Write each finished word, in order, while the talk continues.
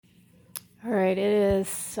All right, it is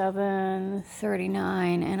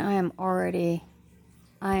 7:39 and I am already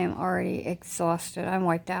exhausted. I'm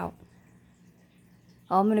wiped out.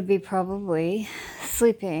 I'm going to be probably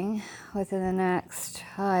sleeping within the next,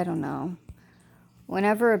 I don't know,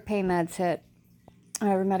 whenever pain meds hit,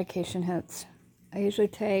 whenever medication hits. I usually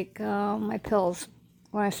take my pills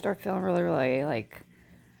when I start feeling really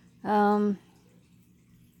um,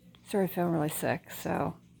 started feeling really sick.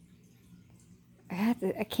 So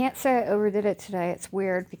I can't say I overdid it today. It's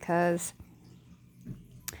weird because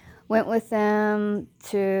went with them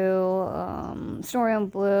to Snowy on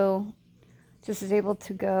Blue. Just was able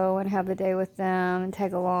to go and have the day with them and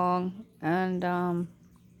tag along. And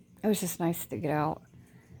it was just nice to get out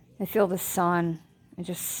and feel the sun and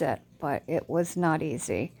just sit. But it was not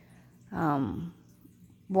easy.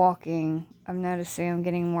 Walking, I'm noticing I'm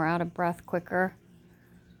getting more out of breath quicker.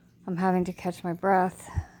 I'm having to catch my breath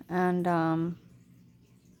and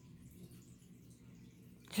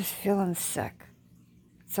just feeling sick.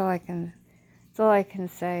 That's all I can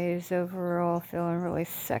say is overall feeling really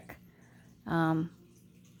sick. Yeah,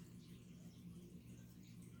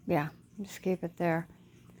 just keep it there.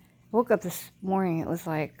 Woke up this morning, it was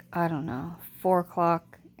like, I don't know, 4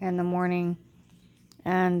 o'clock in the morning,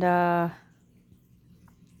 and I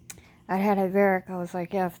had Iveric. I was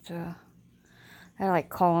like, I had to like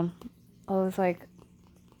call him. I was like,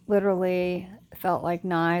 literally felt like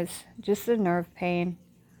knives, just the nerve pain.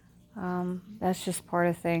 That's just part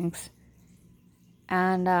of things.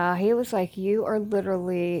 And he was like, you are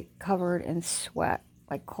literally covered in sweat,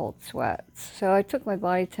 like cold sweats. So I took my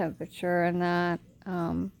body temperature, and that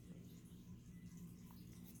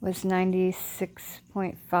was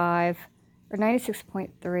 96.5 or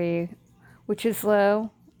 96.3, which is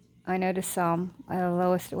low. I noticed some. The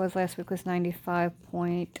lowest it was last week was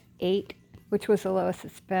 95.8, which was the lowest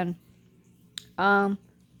it's been. Um,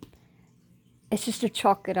 it's just to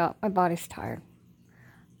chalk it up. My body's tired.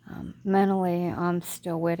 Mentally, I'm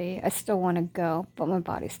still witty. I still want to go, but my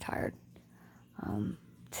body's tired.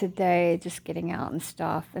 Today, just getting out and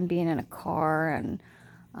stuff and being in a car, and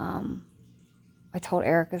I told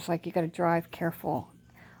Eric, it's like, you got to drive careful.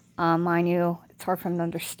 Mind you, it's hard for him to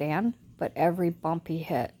understand, but every bump he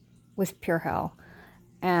hit was pure hell.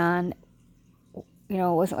 And, it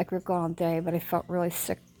wasn't like we were going all day, but I felt really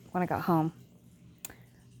sick when I got home.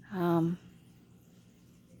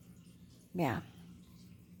 Yeah.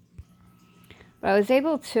 But I was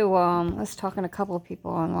able to, I was talking to a couple of people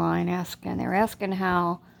online they were asking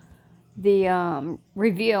how the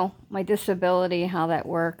review, my disability, how that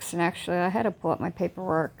works. And actually, I had to pull up my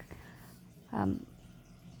paperwork.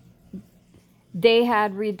 They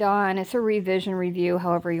had redone, it's a revision review,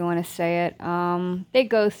 however you want to say it. They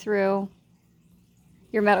go through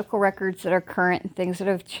your medical records that are current and things that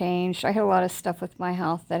have changed. I had a lot of stuff with my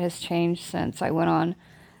health that has changed since I went on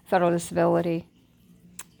federal disability.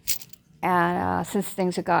 And since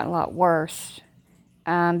things have gotten a lot worse,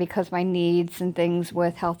 because my needs and things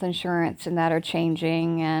with health insurance and that are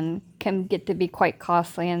changing and can get to be quite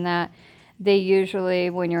costly, and that they usually,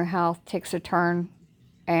 when your health takes a turn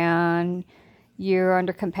and you're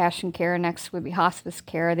under compassion care, next would be hospice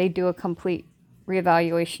care, they do a complete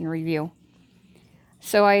reevaluation review.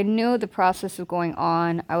 So I knew the process was going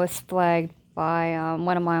on. I was flagged by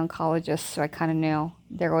one of my oncologists, so I kind of knew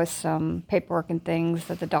there was some paperwork and things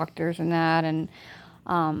that the doctors and that, and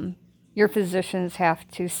your physicians have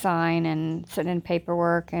to sign and send in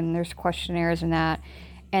paperwork, and there's questionnaires and that,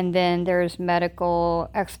 and then there's medical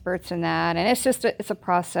experts in that, and it's a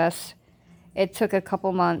process. It took a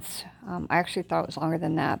couple months. I actually thought it was longer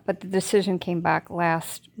than that, but the decision came back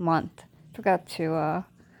last month. Forgot to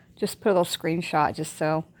just put a little screenshot just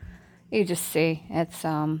so you just see. It's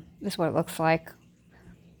this is what it looks like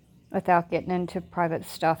without getting into private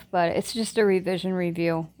stuff. But it's just a revision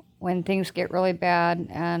review when things get really bad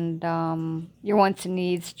and your wants and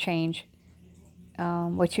needs change.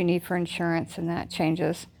 What you need for insurance and that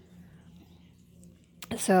changes.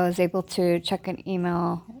 So I was able to check an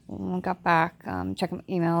email when I got back, check my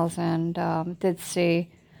emails, and did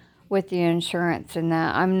see with the insurance and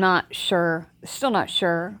that. I'm not sure, still not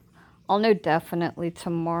sure. I'll know definitely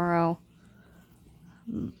tomorrow.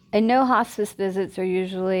 And no hospice visits are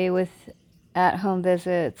usually with at-home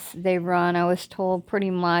visits. They run, I was told, pretty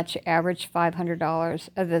much average $500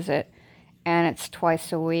 a visit, and it's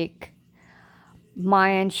twice a week. My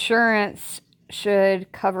insurance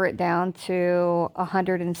should cover it down to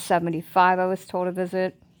 175, I was told, a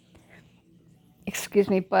visit. Excuse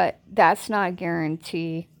me, but that's not a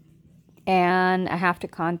guarantee. And I have to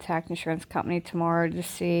contact insurance company tomorrow to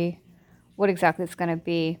see what exactly it's going to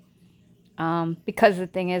be. Because the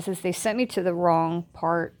thing is they sent me to the wrong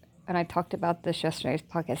part and I talked about this yesterday's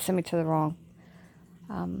podcast, sent me to the wrong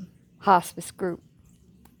hospice group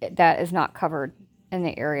that is not covered in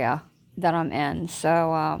the area that I'm in.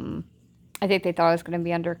 So I think they thought I was going to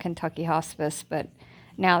be under Kentucky Hospice, but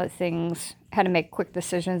now that things had to make quick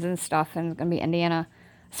decisions and stuff, and it's going to be Indiana,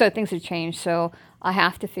 so things have changed. So I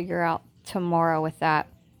have to figure out tomorrow with that.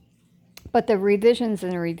 But the revisions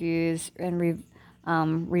and reviews and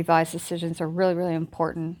revised decisions are really, really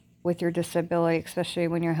important with your disability, especially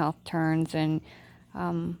when your health turns and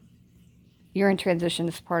you're in transition.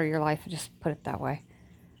 This part of your life. Just put it that way.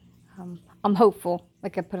 I'm hopeful,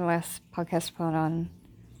 like I put in the last podcast on.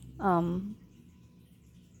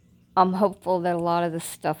 I'm hopeful that a lot of this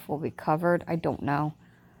stuff will be covered. I don't know.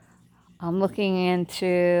 I'm looking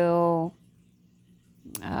into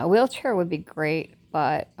a wheelchair would be great,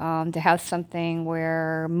 but to have something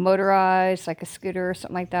where motorized, like a scooter or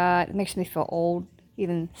something like that, it makes me feel old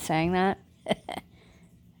even saying that.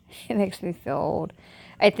 It makes me feel old.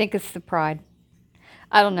 I think it's the pride.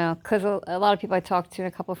 I don't know, because a lot of people I talked to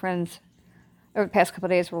and a couple of friends over the past couple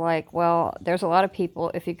of days were like, well, there's a lot of people,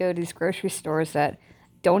 if you go to these grocery stores, that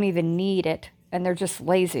don't even need it, and they're just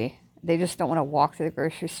lazy. They just don't want to walk to the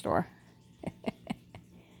grocery store.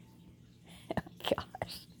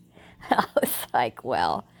 Gosh. I was like,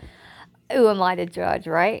 well, who am I to judge,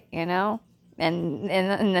 right? You know? And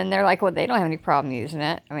then they're like, well, they don't have any problem using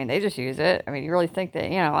it. I mean, they just use it. I mean, you really think that,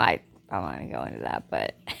 I'm not going to go into that,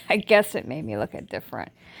 but I guess it made me look at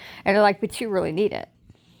different. And they're like, but you really need it.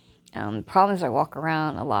 The problem is I walk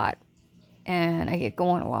around a lot and I get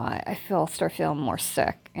going a lot. Start feeling more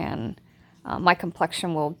sick, and my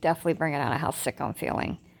complexion will definitely bring it out of how sick I'm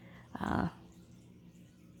feeling.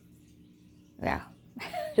 Yeah,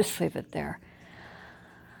 just leave it there.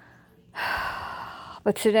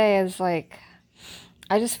 But today I was like,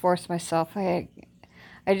 I just forced myself. I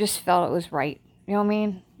just felt it was right. You know what I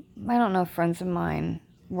mean? I don't know if friends of mine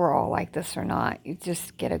were all like this or not. You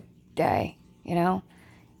just get a day, you know?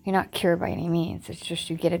 You're not cured by any means. It's just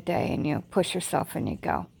you get a day and you push yourself and you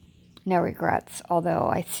go. No regrets. Although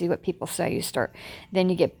I see what people say. Then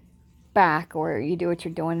you get back, or you do what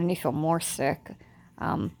you're doing and you feel more sick.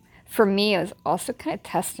 For me, it was also kind of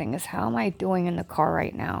testing is how am I doing in the car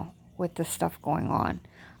right now with this stuff going on.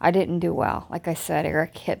 I didn't do well. Like I said,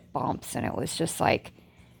 Eric hit bumps and it was just like,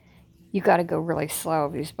 you got to go really slow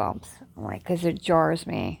over these bumps. I'm like, because it jars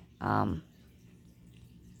me. I'm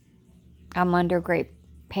under great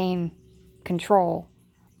pain control,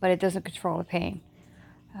 but it doesn't control the pain.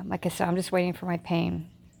 Like I said, I'm just waiting for my pain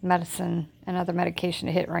medicine and other medication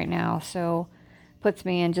to hit right now. So it puts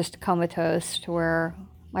me in just comatose to where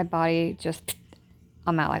my body just,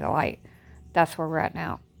 I'm out like a light. That's where we're at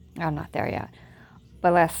now. I'm not there yet.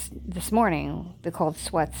 But this morning, the cold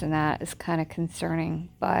sweats and that is kind of concerning.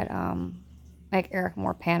 But make Eric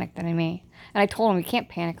more panicked than me. And I told him, you can't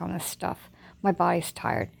panic on this stuff. My body's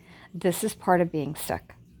tired. This is part of being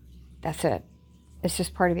sick. That's it. It's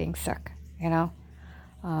just part of being sick, you know?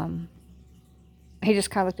 He just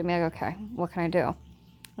kind of looked at me like, okay, what can I do?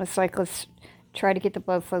 It's like, let's try to get the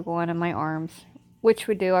blood flow going in my arms, which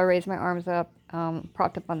we do. I raise my arms up,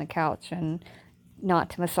 propped up on the couch, and not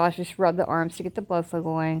to massage, just rub the arms to get the blood flow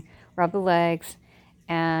going, rub the legs,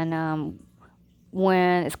 and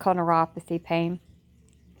when it's called neuropathy pain,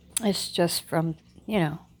 it's just from,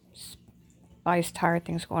 body's tired,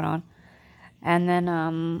 things going on. And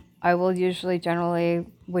then I will usually generally,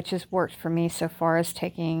 which has worked for me so far, is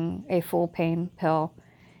taking a full pain pill.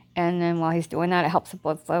 And then while he's doing that, it helps the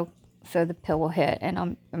blood flow, so the pill will hit. And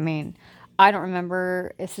I don't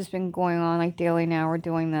remember, this has been going on like daily now, we're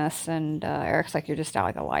doing this, and Eric's like, you're just out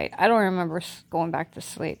like a light. I don't remember going back to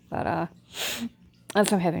sleep, but that's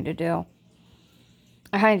what I'm having to do.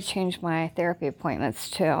 I had to change my therapy appointments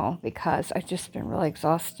too, because I've just been really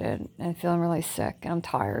exhausted and feeling really sick, and I'm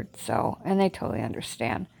tired. So, and they totally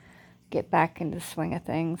understand. Get back into the swing of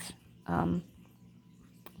things.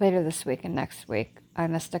 Later this week and next week, I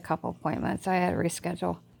missed a couple appointments. I had to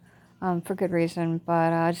reschedule for good reason,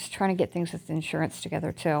 but just trying to get things with insurance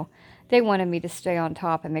together too. They wanted me to stay on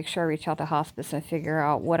top and make sure I reach out to hospice and figure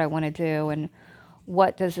out what I want to do and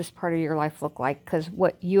what does this part of your life look like, because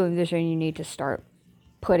what you envision you need to start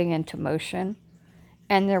putting into motion.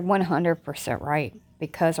 And they're 100% right,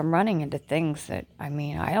 because I'm running into things that, I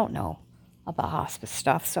don't know about hospice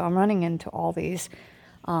stuff. So I'm running into all these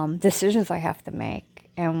decisions I have to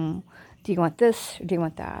make. And do you want this, or do you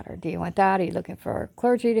want that, or do you want that? Are you looking for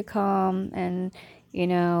clergy to come and,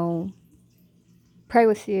 pray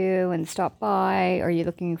with you and stop by? Are you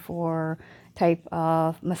looking for type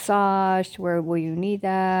of massage? Where will you need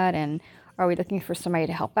that? And are we looking for somebody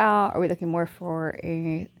to help out? Are we looking more for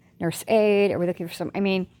a nurse aide? Are we looking for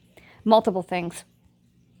multiple things,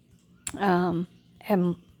 and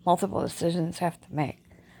multiple decisions have to make.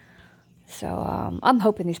 So I'm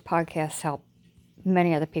hoping these podcasts help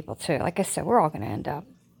many other people too. Like I said, we're all going to end up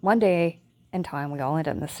one day in time. We all end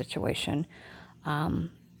up in this situation, and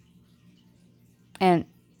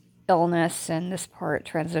illness and this part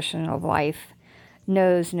transition of life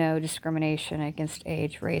knows no discrimination against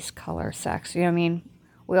age, race, color, sex. You know what I mean?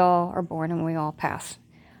 We all are born and we all pass.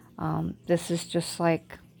 This is just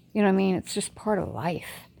like, you know what I mean? It's just part of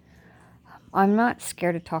life. I'm not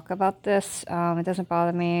scared to talk about this. It doesn't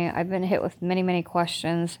bother me. I've been hit with many, many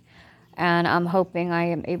questions, and I'm hoping I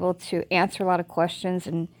am able to answer a lot of questions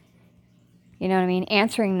and, you know what I mean,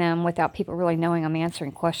 answering them without people really knowing I'm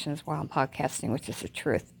answering questions while I'm podcasting, which is the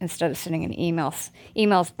truth, instead of sending in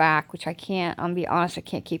emails back, which I can't. I'm be honest, I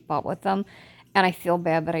can't keep up with them, and I feel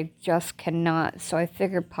bad, but I just cannot. So I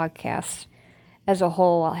figured podcasts as a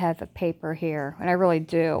whole, I'll have a paper here, and I really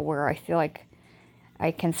do, where I feel like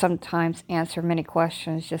I can sometimes answer many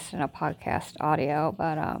questions just in a podcast audio,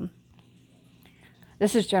 but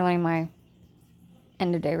this is generally my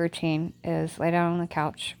end of day routine, is lay down on the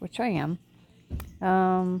couch, which I am.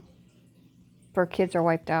 Our kids are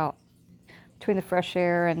wiped out between the fresh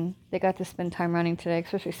air, and they got to spend time running today,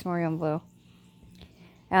 especially Snorri and Blue.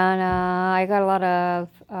 And I got a lot of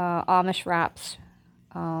Amish wraps.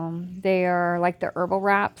 They are like the herbal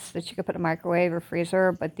wraps that you could put in a microwave or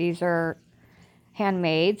freezer, but these are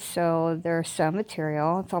handmade, so they're sewn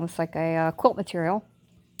material. It's almost like a quilt material.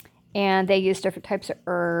 And they use different types of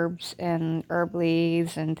herbs and herb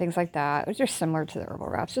leaves and things like that, which are similar to the herbal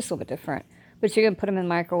wraps, just a little bit different. But you can put them in the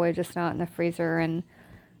microwave, just not in the freezer. And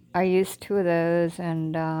I used 2 of those,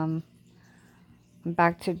 and I'm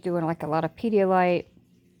back to doing like a lot of Pedialyte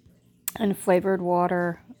and flavored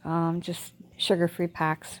water, just sugar-free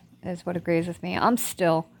packs is what agrees with me.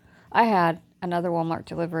 I had another Walmart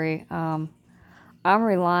delivery. I'm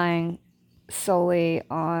relying solely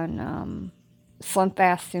on Slim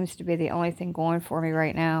Fast. Seems to be the only thing going for me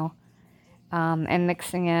right now, and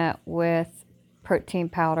mixing it with protein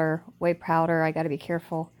powder, whey powder. I got to be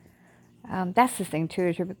careful. That's the thing too,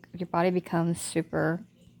 is your body becomes super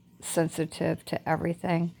sensitive to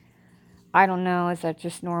everything. I don't know, is that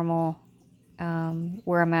just normal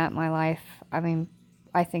where I'm at in my life? I mean,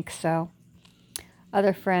 I think so.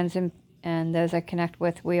 Other friends and those I connect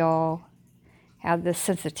with, we all have this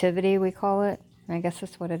sensitivity, we call it. I guess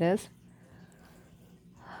that's what it is.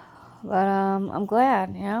 But I'm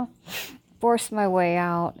glad, you know. Forced my way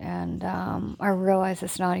out, and I realize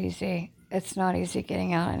it's not easy. It's not easy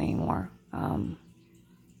getting out anymore.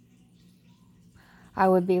 I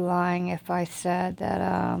would be lying if I said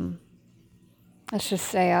that, let's just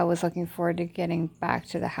say I was looking forward to getting back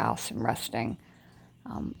to the house and resting.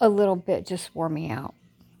 A little bit just wore me out.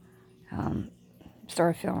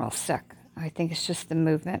 Started feeling real sick. I think it's just the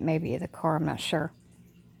movement, maybe the car, I'm not sure.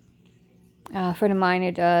 A friend of mine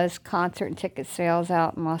who does concert and ticket sales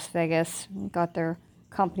out in Las Vegas got their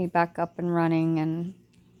company back up and running, and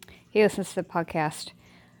he listens to the podcast.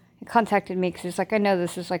 He contacted me because he's like, I know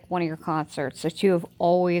this is like one of your concerts that you have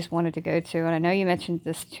always wanted to go to, and I know you mentioned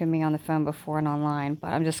this to me on the phone before and online, but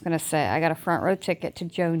I'm just going to say I got a front row ticket to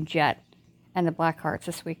Joan Jett and the Blackhearts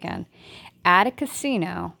this weekend at a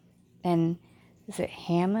casino, and is it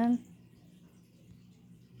Hammond?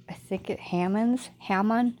 I think it Hammond.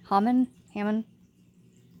 I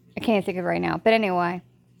can't think of it right now. But anyway,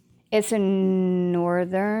 it's in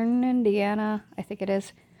northern Indiana. I think it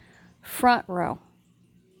is. Front row.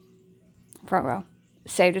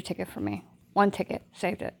 Saved a ticket for me. 1 ticket.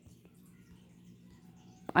 Saved it.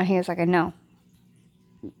 And he was like, I know.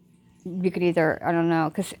 You could either, I don't know.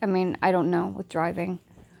 Because, I mean, I don't know with driving.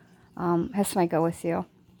 Has somebody go with you?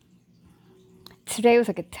 Today was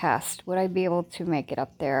like a test. Would I be able to make it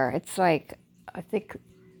up there? It's like, I think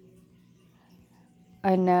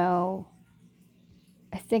I I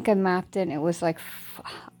mapped it, and it was like,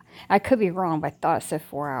 I could be wrong, but I thought it said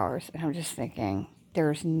 4 hours. And I'm just thinking,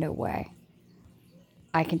 there's no way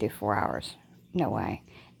I can do 4 hours. No way.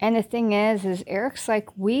 And the thing is Eric's like,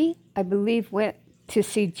 I believe, went to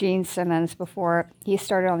see Gene Simmons before he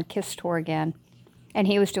started on the KISS tour again. And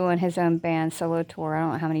he was doing his own band solo tour. I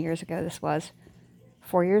don't know how many years ago this was.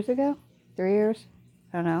 4 years ago? 3 years?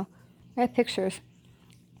 I don't know. I have pictures.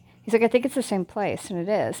 He's like, I think it's the same place, and it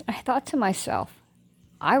is. I thought to myself,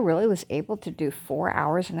 I really was able to do 4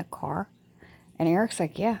 hours in a car? And Eric's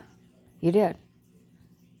like, yeah, you did.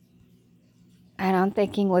 And I'm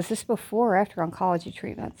thinking, was this before or after oncology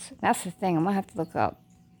treatments? That's the thing. I'm going to have to look up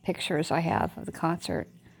pictures I have of the concert.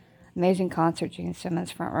 Amazing concert, Gene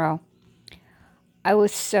Simmons, front row. I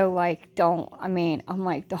was so like, I'm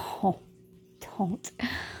like, don't.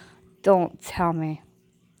 Don't tell me.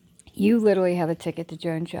 You literally have a ticket to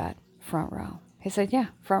Joan Jett, front row. He said, yeah,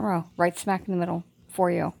 front row, right smack in the middle for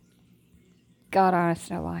you. God honest,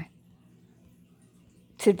 no lie.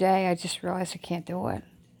 Today, I just realized I can't do it.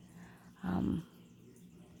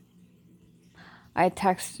 I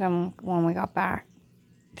texted him when we got back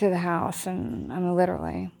to the house, and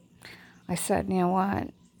I said, you know what?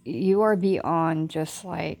 You are beyond just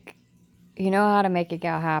like, you know how to make a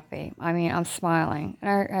gal happy. I mean, I'm smiling. And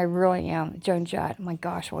I really am. Joan Jett, oh my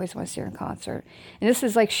gosh, I always want to see her in concert. And this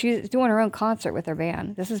is like she's doing her own concert with her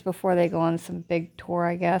band. This is before they go on some big tour,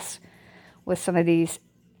 I guess, with some of these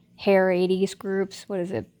hair 80s groups. What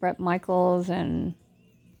is it? Bret Michaels and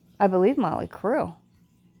I believe Motley Crue.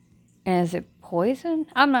 And is it Poison?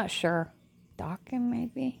 I'm not sure. Dokken,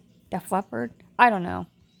 maybe? Def Leppard? I don't know.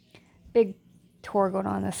 Big tour going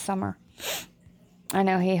on this summer. I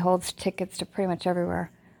know he holds tickets to pretty much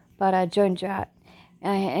everywhere. But Joan Jett.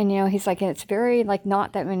 And, you know, he's like, it's very, like,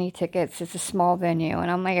 not that many tickets. It's a small venue. And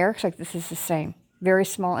I'm like, Eric's like, this is the same. Very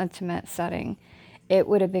small, intimate setting. It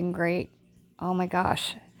would have been great. Oh, my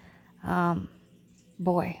gosh.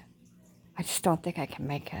 Boy, I just don't think I can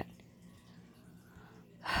make it.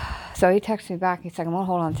 So he texted me back. He's like, I'm going to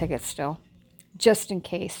hold on tickets still. Just in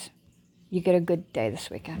case you get a good day this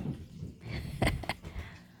weekend.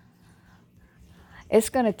 It's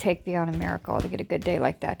going to take beyond a miracle to get a good day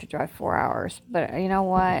like that to drive 4 hours. But you know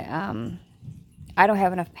what? I don't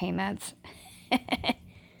have enough pain meds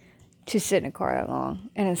to sit in a car that long.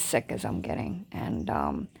 And as sick as I'm getting. And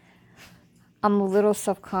I'm a little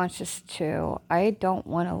self-conscious too. I don't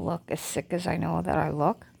want to look as sick as I know that I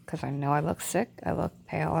look. Because I know I look sick. I look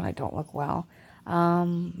pale and I don't look well.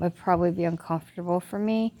 It'd probably be uncomfortable for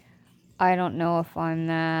me. I don't know if I'm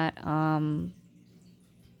that...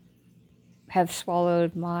 have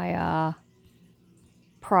swallowed my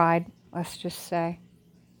pride, let's just say.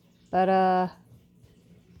 But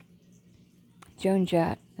Joan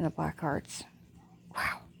Jett and the Blackhearts.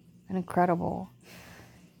 Wow. An incredible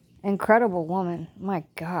woman. My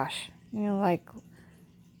gosh. You know, like,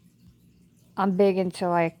 I'm big into,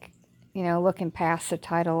 like, you know, looking past the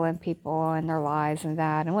title and people and their lives and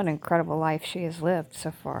that. And what an incredible life she has lived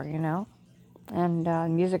so far, you know. And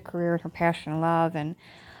music career and her passion and love. And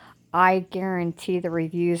I guarantee the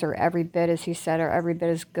reviews are every bit, as he said, are every bit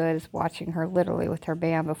as good as watching her literally with her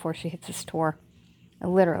band before she hits this tour.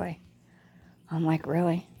 Literally. I'm like,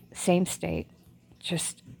 really? Same state.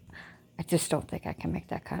 I just don't think I can make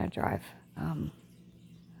that kind of drive.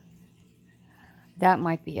 That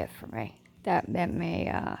might be it for me. That might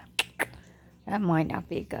not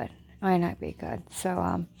be good. Might not be good.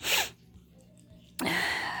 So,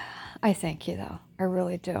 I thank you though. I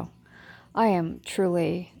really do. I am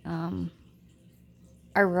truly,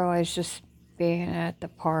 I realize just being at the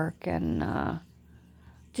park and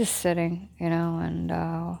just sitting, you know,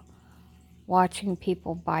 and watching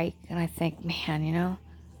people bike. And I think, man, you know,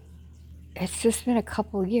 it's just been a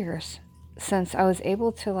couple years since I was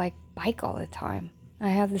able to, like, bike all the time. I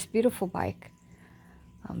have this beautiful bike,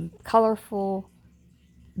 colorful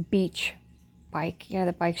beach bike, you know,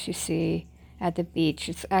 the bikes you see at the beach.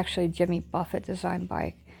 It's actually a Jimmy Buffett design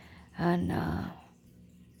bike. And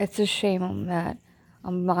it's a shame that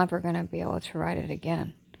I'm never going to be able to ride it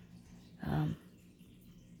again.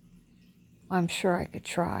 I'm sure I could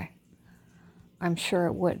try. I'm sure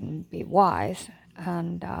it wouldn't be wise.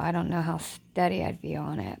 And I don't know how steady I'd be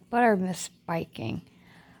on it. But I miss biking.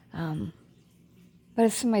 But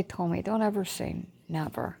as somebody told me, don't ever say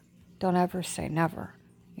never. Don't ever say never.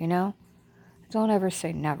 You know? Don't ever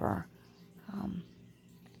say never.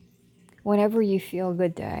 Whenever you feel a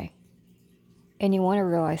good day, and you want to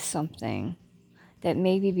realize something that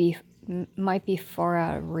might be far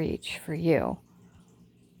out of reach for you,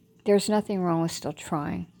 there's nothing wrong with still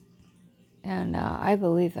trying. And I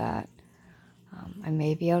believe that. I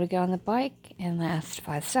may be able to get on the bike in the last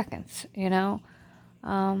 5 seconds, you know?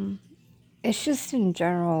 It's just in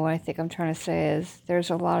general, what I think I'm trying to say is there's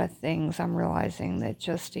a lot of things I'm realizing that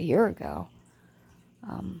just a year ago,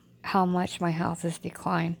 how much my health has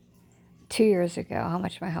declined. 2 years ago, how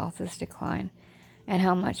much my health has declined. And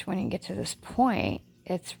how much when you get to this point,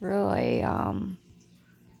 it's really,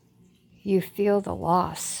 you feel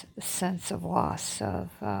the sense of loss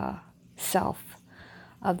of self,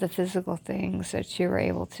 of the physical things that you were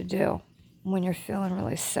able to do when you're feeling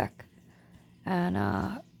really sick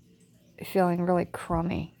and feeling really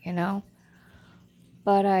crummy, you know?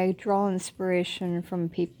 But I draw inspiration from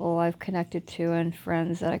people I've connected to and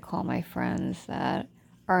friends that I call my friends that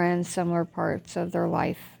are in similar parts of their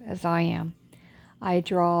life as I am. I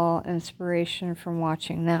draw inspiration from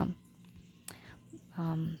watching them.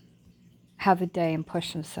 have a day and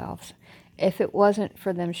push themselves. If it wasn't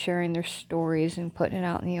for them sharing their stories and putting it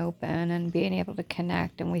out in the open and being able to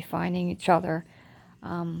connect and we finding each other,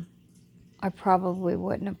 I probably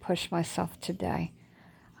wouldn't have pushed myself today,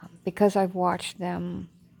 because I've watched them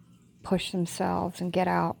push themselves and get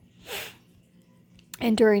out.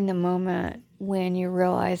 And during the moment when you're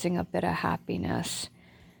realizing a bit of happiness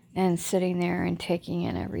and sitting there and taking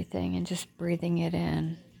in everything and just breathing it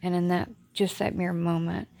in, and in that, just that mere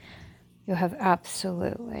moment, you'll have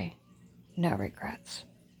absolutely no regrets.